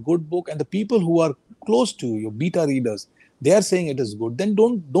this is a good book, and the people who are close to you, your beta readers, they are saying it is good, then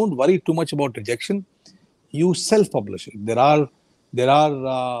don't worry too much about rejection. You self-publish it. There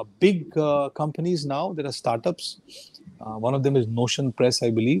are big companies now. There are startups. One of them is Notion Press, I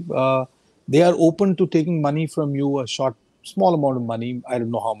believe. They are open to taking money from you, a small amount of money. I don't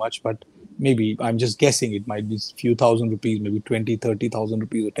know how much, but maybe I'm just guessing. It might be a few thousand rupees, maybe 20, 30,000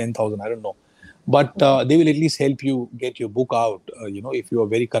 rupees, or 10,000. I don't know. But Okay. they will at least help you get your book out. If you are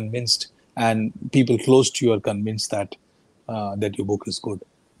very convinced and people close to you are convinced that your book is good,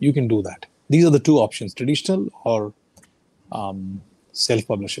 you can do that. These are the two options: traditional or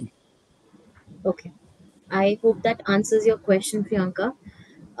self-publishing. Okay. I hope that answers your question, Priyanka.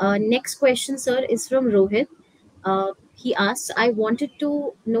 Next question, sir, is from Rohit. He asks, "I wanted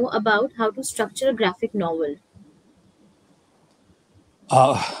to know about how to structure a graphic novel."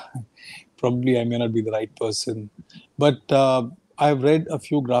 Uh, Probably I may not be the right person, but I've read a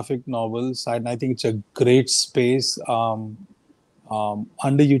few graphic novels, and I think it's a great space.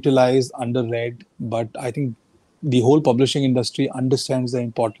 Underutilized, underread, but I think the whole publishing industry understands the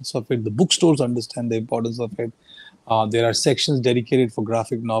importance of it. The bookstores understand the importance of it. There are sections dedicated for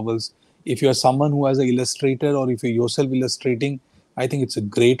graphic novels. If you're someone who has an illustrator, or if you're yourself illustrating, I think it's a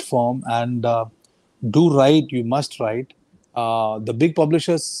great form. And do write, you must write. The big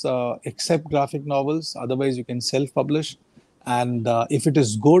publishers accept graphic novels, otherwise, you can self publish. And if it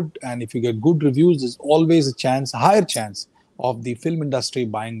is good and if you get good reviews, there's always a higher chance of the film industry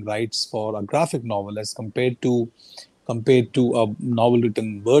buying rights for a graphic novel as compared to a novel written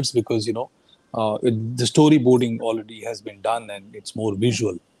in words, because the storyboarding already has been done and it's more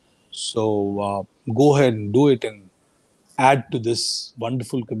visual. So go ahead and do it and add to this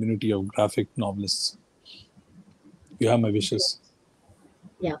wonderful community of graphic novelists. You have my wishes.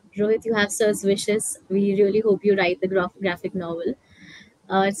 Yeah, Rohit, you have sir's wishes. We really hope you write the graphic novel.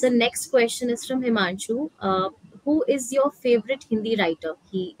 So next question is from Himanshu. Who is your favorite Hindi writer?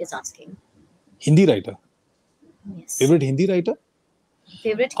 He is asking. Hindi writer. Yes, Favorite Hindi writer?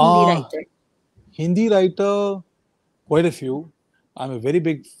 favorite Hindi Uh, writer. Hindi writer, quite a few. I'm a very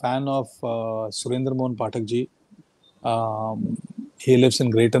big fan of Surendra Mohan Pathak ji. Um, he lives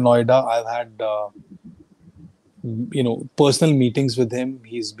in Greater Noida. I've had personal meetings with him.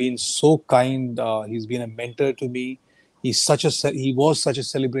 He's been so kind. He's been a mentor to me. He was such a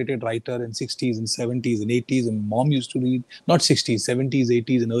celebrated writer in 60s and 70s and 80s, and mom used to read, not 60s, 70s,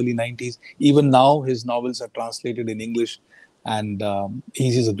 80s, and early 90s. Even now his novels are translated in English, and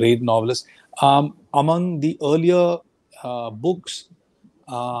he's a great novelist. Among the earlier books,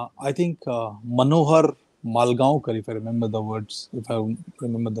 I think Manohar Malgaonkar, if I remember the words, if I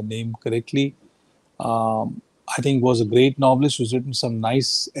remember the name correctly, I think was a great novelist who's written some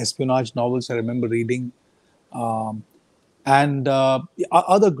nice espionage novels. I remember reading, um, and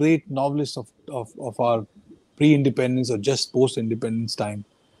other great novelists of our pre-independence or just post-independence time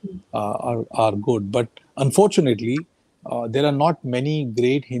are good. But unfortunately, there are not many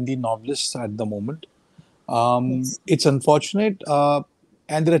great Hindi novelists at the moment. Yes. It's unfortunate,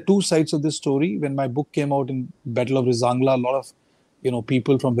 and there are two sides of this story. When my book came out in Battle of Rizangla, a lot of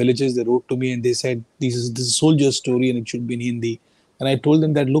people from villages, they wrote to me and they said this is a soldier story and it should be in Hindi. And I told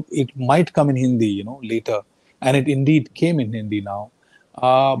them that look, it might come in Hindi, later, and it indeed came in Hindi now.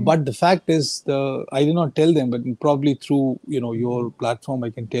 But the fact is, I did not tell them, but probably through your platform, I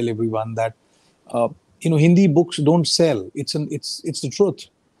can tell everyone that uh, Hindi books don't sell. It's the truth.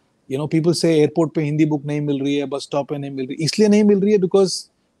 People से airport पे Hindi book नहीं मिल रही है, bus stop पे नहीं मिल रही, इसलिए नहीं मिल रही है बिकॉज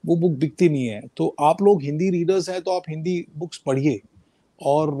वो बुक बिकती नहीं है. तो आप लोग हिंदी रीडर्स हैं तो आप हिंदी बुक्स पढ़िए.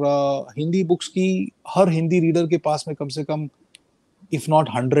 और हिंदी बुक्स की हर हिंदी रीडर के पास में कम से come if not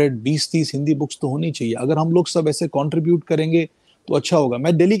 100, 20, 30 Hindi books तो होनी चाहिए. अगर हम लोग सब ऐसे कंट्रीब्यूट करेंगे तो अच्छा होगा.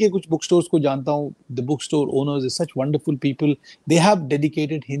 मैं दिल्ली के कुछ बुक स्टोर्स को जानता हूँ. The book store owners is such wonderful people. They have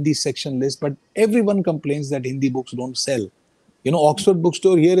dedicated Hindi section list, but everyone complains that Hindi books don't sell. Oxford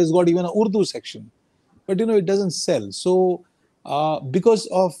bookstore here has got even an Urdu section, but it doesn't sell. So because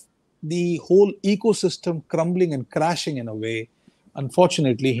of the whole ecosystem crumbling and crashing in a way,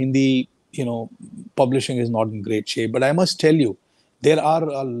 unfortunately Hindi publishing is not in great shape. But I must tell you, there are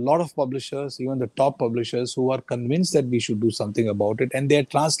a lot of publishers, even the top publishers, who are convinced that we should do something about it, and they are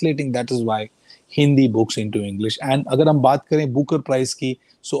translating, that is why, Hindi books into English. And agar hum baat kare Booker Prize ki,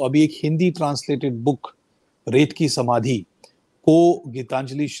 so abhi ek Hindi translated book, रेत की समाधि, को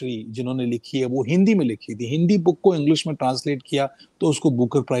गीतांजलि श्री जिन्होंने लिखी है, वो हिंदी में लिखी थी. हिंदी बुक को इंग्लिश में ट्रांसलेट किया तो उसको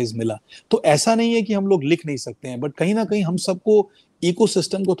बुकर प्राइज मिला. तो ऐसा नहीं है कि हम लोग लिख नहीं सकते हैं, बट कहीं ना कहीं हम सबको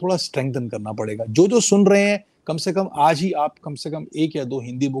इकोसिस्टम को थोड़ा स्ट्रेंथन करना पड़ेगा. जो सुन रहे हैं, कम से कम आज ही आप कम से कम 1 या 2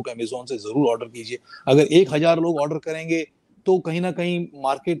 हिंदी बुक अमेजोन से जरूर ऑर्डर कीजिए. अगर 1000 लोग ऑर्डर करेंगे तो कहीं ना कहीं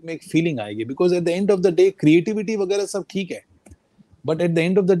मार्केट में एक फीलिंग आएगी. Because at the end of the day creativity वगैरह सब ठीक है, but at the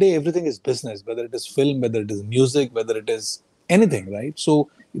end of the day, everything is business, whether it is film, whether it is music, whether it is anything, right? So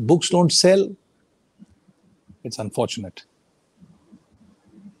books don't sell. It's unfortunate.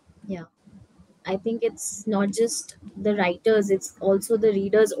 Yeah. I think it's not just the writers, it's also the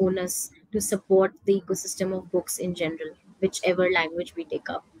readers' onus to support the ecosystem of books in general, whichever language we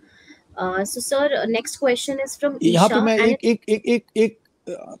take up. So, sir, next question is from यहाँ पे Isha. मैं And एक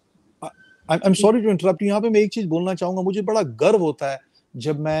I'm sorry to interrupt you. यहाँ पे मैं एक चीज बोलना चाहूंगा. मुझे बड़ा गर्व होता है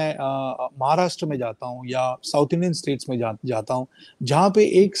जब मैं महाराष्ट्र में जाता हूँ या साउथ इंडियन स्टेट्स में जाता हूँ, जहाँ पे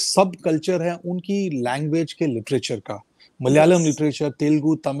एक सब कल्चर है उनकी लैंग्वेज के लिटरेचर का. Malayalam yes, literature,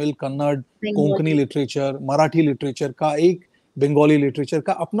 Telugu, Tamil, Kannada, Konkani Bengali. Literature, Marathi literature का एक, बंगाली लिटरेचर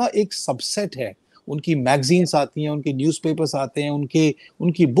का अपना एक सबसेट है. उनकी मैगजीन्स आती हैं, उनके न्यूज़पेपर्स आते हैं,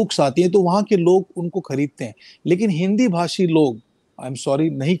 उनकी बुक्स आती हैं, तो वहाँ के लोग उनको खरीदते हैं. लेकिन हिंदी भाषी लोग, आई एम सॉरी,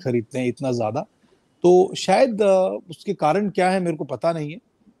 नहीं खरीदते हैं इतना ज्यादा. तो शायद उसके कारण क्या है मेरे को पता नहीं है,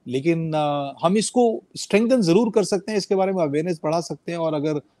 लेकिन हम इसको स्ट्रेंथन जरूर कर सकते हैं, इसके बारे में अवेयरनेस बढ़ा सकते हैं, और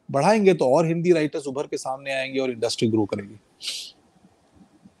अगर बढ़ाएंगे तो और हिंदी राइटर्स उभर के सामने आएंगे और इंडस्ट्री ग्रो करेगी.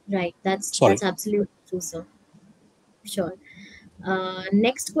 Right, that's sorry. absolutely true, sir. Sure.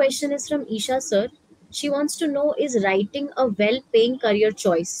 Next question is from Isha, sir. She wants to know, is writing a well-paying career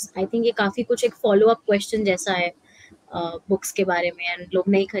choice? I think ये काफी कुछ एक follow-up question जैसा है books के बारे में, and लोग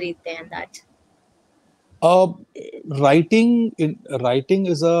नहीं खरीदते हैं that. Writing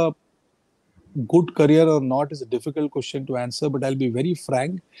is a good career or not is a difficult question to answer, but I'll be very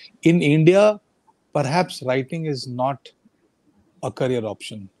frank. In India, perhaps writing is not a career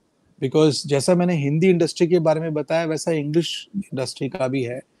option, because जैसा मैंने Hindi industry के बारे में बताया, वैसा इंग्लिश इंडस्ट्री का भी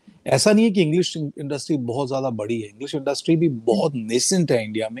है. ऐसा नहीं है कि इंग्लिश इंडस्ट्री बहुत ज्यादा बड़ी है, इंग्लिश इंडस्ट्री भी बहुत नेसेंट है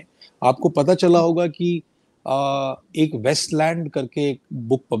इंडिया में। आपको पता चला होगा कि एक वेस्टलैंड करके एक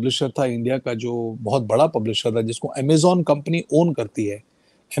बुक पब्लिशर था इंडिया का, जो बहुत बड़ा पब्लिशर था, जिसको अमेजॉन कंपनी ओन करती है।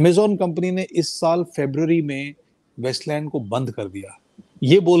 अमेजॉन कंपनी ने इस साल फरवरी में वेस्टलैंड को बंद कर दिया,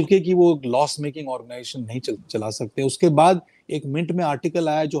 ये बोल के कि वो लॉस मेकिंग ऑर्गेनाइजेशन नहीं चला सकते। उसके बाद एक मिनट में आर्टिकल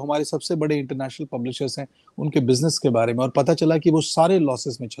आया जो हमारे सबसे बड़े इंटरनेशनल पब्लिशर्स हैं उनके बिजनेस के बारे में, और पता चला कि वो सारे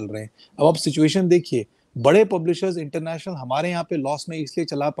लॉसेस में चल रहे हैं। अब आप सिचुएशन देखिए, बड़े पब्लिशर्स इंटरनेशनल हमारे यहाँ पे लॉस में इसलिए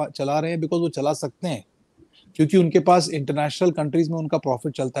चला रहे हैं बिकॉज वो चला सकते हैं, क्योंकि उनके पास इंटरनेशनल कंट्रीज में उनका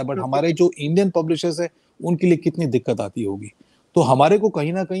प्रॉफिट चलता है। बट हमारे जो इंडियन पब्लिशर्स है उनके लिए कितनी दिक्कत आती होगी। तो हमारे को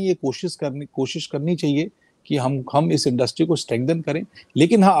कहीं ना कहीं ये कोशिश करनी चाहिए कि हम इस इंडस्ट्री को स्ट्रेंथन करें।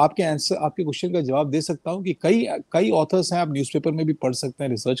 लेकिन हाँ, आपके क्वेश्चन का जवाब दे सकता हूँ कि कई कई ऑथर्स हैं, आप न्यूज़पेपर में भी पढ़ सकते हैं,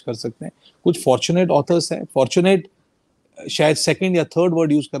 रिसर्च कर सकते हैं। कुछ फॉर्चुनेट ऑथर्स हैं, फॉर्चुनेट शायद सेकंड या थर्ड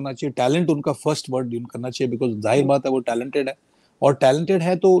वर्ड यूज करना चाहिए, टैलेंट उनका फर्स्ट वर्ड यूज करना चाहिए, बिकॉज जाहिर बात है वो टैलेंटेड है। और टैलेंटेड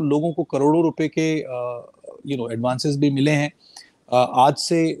है तो लोगों को करोड़ों रुपए के एडवांसेस भी मिले हैं। आज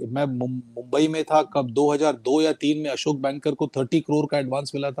से मैं मुंबई में था, कब 2002 या 3 में अशोक बैंकर को 30 करोड़ का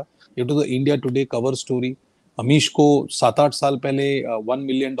एडवांस मिला था। It was the India today cover story. Amish को 7-8 साल पहले $1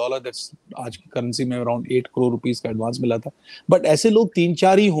 million, दैट्स आज की करेंसी में अराउंड 8 करोड़ रुपीस का एडवांस मिला था। बट ऐसे लोग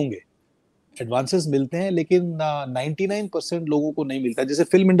 3-4 ही होंगे, एडवांसेस मिलते हैं, लेकिन 99% लोगों को नहीं मिलता। जैसे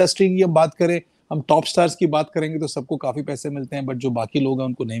फिल्म इंडस्ट्री की हम बात करें, हम टॉप स्टार्स की बात करेंगे तो सबको काफी पैसे मिलते हैं, बट जो बाकी लोग हैं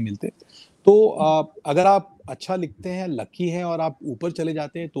उनको नहीं मिलते। तो अगर आप अच्छा लिखते हैं, लकी हैं और आप ऊपर चले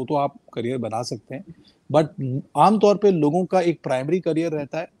जाते हैं तो आप करियर बना सकते हैं। बट आमतौर पे लोगों का एक प्राइमरी करियर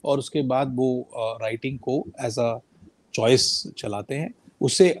रहता है और उसके बाद वो राइटिंग को एज अ चॉइस चलाते हैं।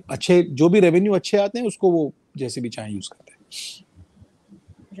 उससे अच्छे जो भी रेवेन्यू अच्छे आते हैं उसको वो जैसे भी चाहे यूज करते हैं।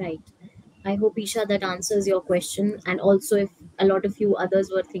 Right. I hope, Isha, that answers your question, and also if a lot of you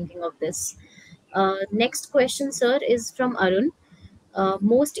others were thinking of this. Next question, sir, is from Arun.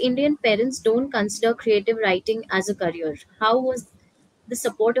 Most Indian parents don't consider creative writing as a career. How was the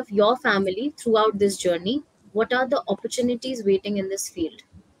support of your family throughout this journey? What are the opportunities waiting in this field?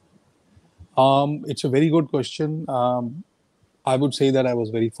 It's a very good question. I would say that I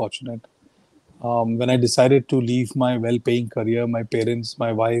was very fortunate. When I decided to leave my well-paying career, my parents,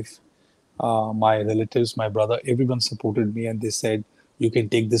 my wife, my relatives, my brother, everyone supported me and they said, you can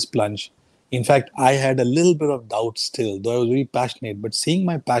take this plunge. In fact, I had a little bit of doubt still, though I was very passionate. But seeing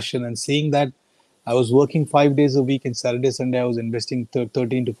my passion and seeing that I was working 5 days a week, and Saturday, Sunday, I was investing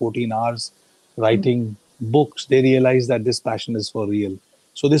 13 to 14 hours writing books, they realized that this passion is for real.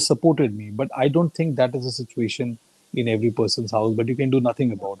 So they supported me. But I don't think that is a situation in every person's house, but you can do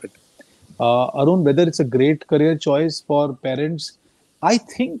nothing about it. Arun, whether it's a great career choice for parents, I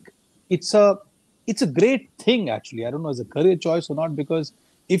think it's a it's a great thing actually. I don't know as a career choice or not, because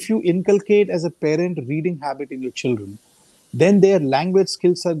if you inculcate as a parent reading habit in your children, then their language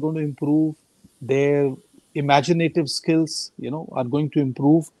skills are going to improve, their imaginative skills, are going to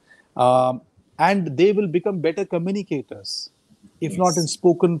improve, and they will become better communicators. If not in Yes.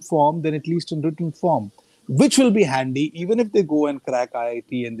 spoken form, then at least in written form, which will be handy even if they go and crack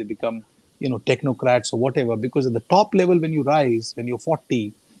IIT and they become, technocrats or whatever. Because at the top level, when you rise, when you're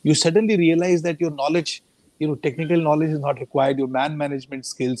 40, you suddenly realize that your knowledge, technical knowledge is not required. Your man management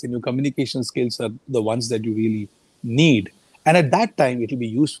skills and your communication skills are the ones that you really need. And at that time, it will be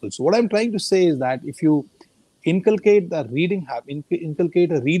useful. So what I'm trying to say is that if you inculcate a reading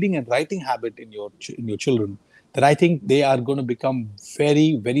and writing habit in your children, then I think they are going to become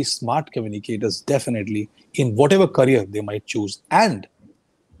very, very smart communicators, definitely, in whatever career they might choose. And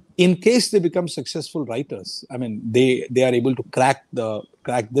in case they become successful writers, I mean, they are able to crack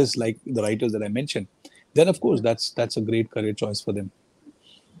this like the writers that I mentioned, then of course that's a great career choice for them.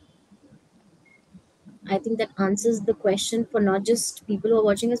 I think that answers the question for not just people who are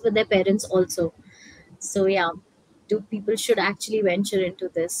watching us, but their parents also. So, yeah, two people should actually venture into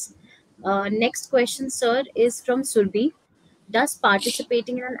this. Next question, sir, is from Surbi. Does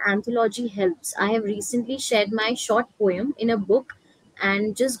participating in an anthology helps? I have recently shared my short poem in a book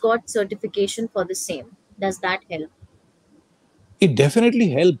and just got certification for the same. Does that help? It definitely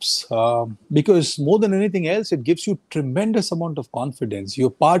helps, because more than anything else, it gives you tremendous amount of confidence.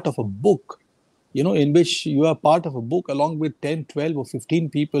 You're part of a book, in which you are part of a book along with 10, 12, or 15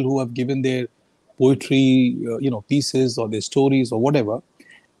 people who have given their poetry, pieces or their stories or whatever.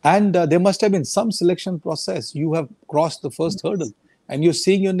 And there must have been some selection process. You have crossed the first hurdle, and you're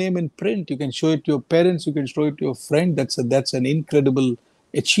seeing your name in print. You can show it to your parents. You can show it to your friend. That's an incredible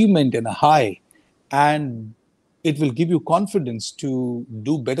achievement and a high, and it will give you confidence to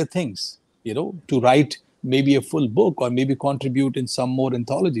do better things. To write maybe a full book, or maybe contribute in some more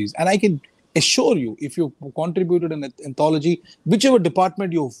anthologies. And I can assure you, if you contributed in an anthology, whichever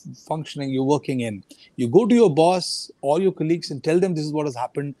department you're functioning, you're working in, you go to your boss or your colleagues and tell them this is what has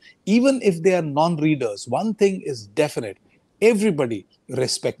happened. Even if they are non-readers, one thing is definite: everybody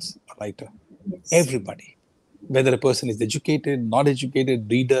respects a writer. Yes. Everybody, whether a person is educated, not educated,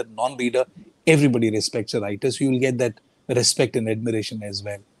 reader, non-reader, everybody respects a writer. So you will get that respect and admiration as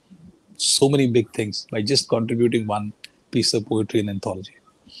well. So many big things by just contributing one piece of poetry in anthology.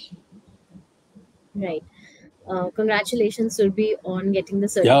 Right. Congratulations, Surbi, on getting the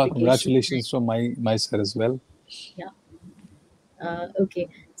Yeah, certification. congratulations from my side as well. Yeah. Okay.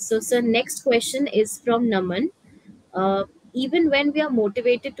 So, sir, next question is from Naman. Uh, Even when we are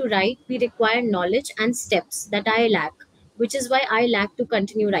motivated to write, we require knowledge and steps that I lack, which is why I lack to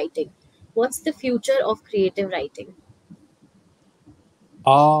continue writing. What's the future of creative writing?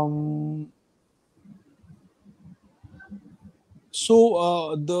 Um,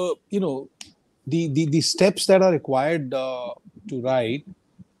 the the steps that are required to write.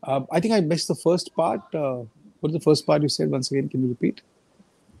 I think I missed the first part. What's the first part you said? Once again, can you repeat?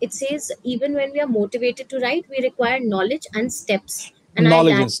 It says, even when we are motivated to write, we require knowledge and steps, and I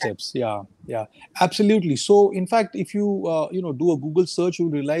Knowledge lack and that. steps. Yeah, yeah, absolutely. So in fact, if you do a Google search, you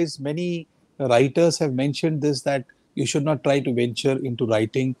realize many writers have mentioned this, that you should not try to venture into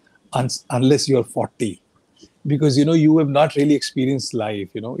writing unless you're 40, because you have not really experienced life.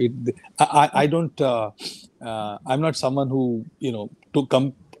 I don't I'm not someone who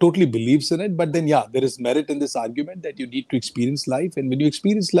totally believes in it, but then yeah, there is merit in this argument that you need to experience life, and when you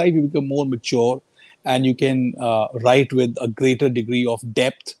experience life, you become more mature, and you can write with a greater degree of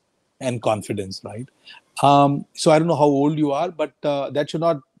depth and confidence, right? So I don't know how old you are, but that should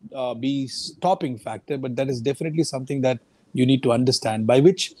not be stopping factor, but that is definitely something that you need to understand, by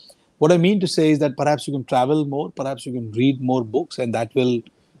which what I mean to say is that perhaps you can travel more, perhaps you can read more books, and that will,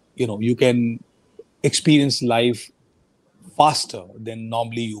 you can experience life faster than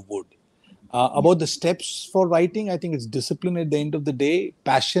normally you would. Yeah. About the steps for writing, I think it's discipline at the end of the day.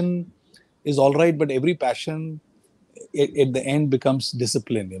 Passion is all right, but every passion at the end becomes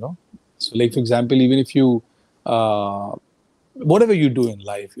discipline. So, like, for example, even if you uh, whatever you do in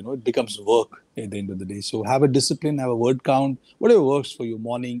life, it becomes work at the end of the day. So have a discipline, have a word count, whatever works for you,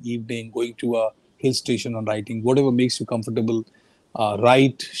 morning, evening, going to a hill station on writing, whatever makes you comfortable.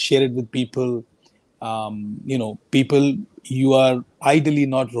 Write, share it with people. People you are ideally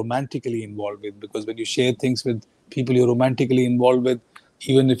not romantically involved with, because when you share things with people you're romantically involved with,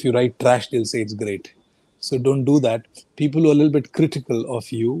 even if you write trash, they'll say it's great. So don't do that. People who are a little bit critical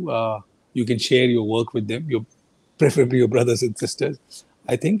of you, you can share your work with them, preferably your brothers and sisters,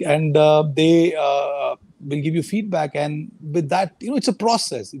 I think, and they will give you feedback. And with that, it's a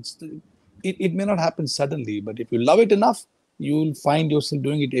process. It may not happen suddenly, but if you love it enough, you'll find yourself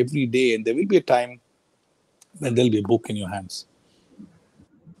doing it every day, and there will be a time when there'll be a book in your hands.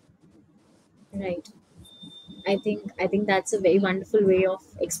 Right. I think that's a very wonderful way of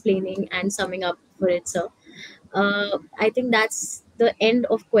explaining and summing up for it, sir. I think that's the end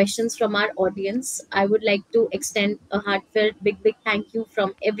of questions from our audience. I would like to extend a heartfelt big thank you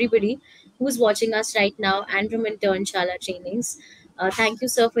from everybody who's watching us right now and from Internshala Trainings. Thank you,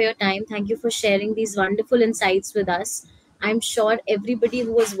 sir, for your time. Thank you for sharing these wonderful insights with us. I'm sure everybody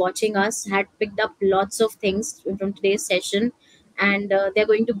who was watching us had picked up lots of things from today's session, and they're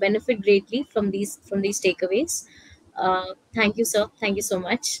going to benefit greatly from these takeaways. Thank you, sir. Thank you so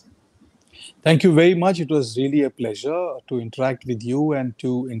much. Thank you very much. It was really a pleasure to interact with you and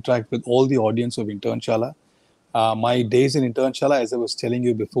to interact with all the audience of Internshala. My days in Internshala, as I was telling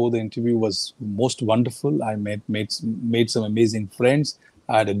you before the interview, was most wonderful. I made some amazing friends.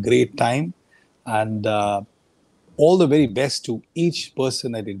 I had a great time, and all the very best to each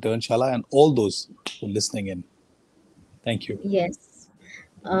person at Internshala and all those who are listening in. Thank you. Yes.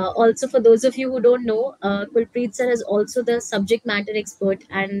 Also, for those of you who don't know, Kulpreet sir is also the subject matter expert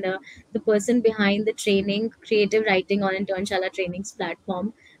and the person behind the training, creative writing on Internshala Trainings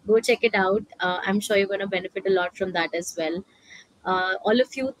platform. Go check it out. I'm sure you're going to benefit a lot from that as well. All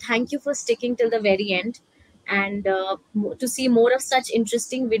of you, thank you for sticking till the very end. And to see more of such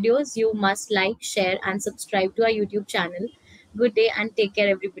interesting videos, you must like, share, and subscribe to our YouTube channel. Good day and take care,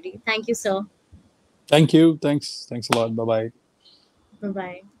 everybody. Thank you, sir. Thank you. Thanks. Thanks a lot. Bye bye. Bye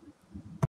bye.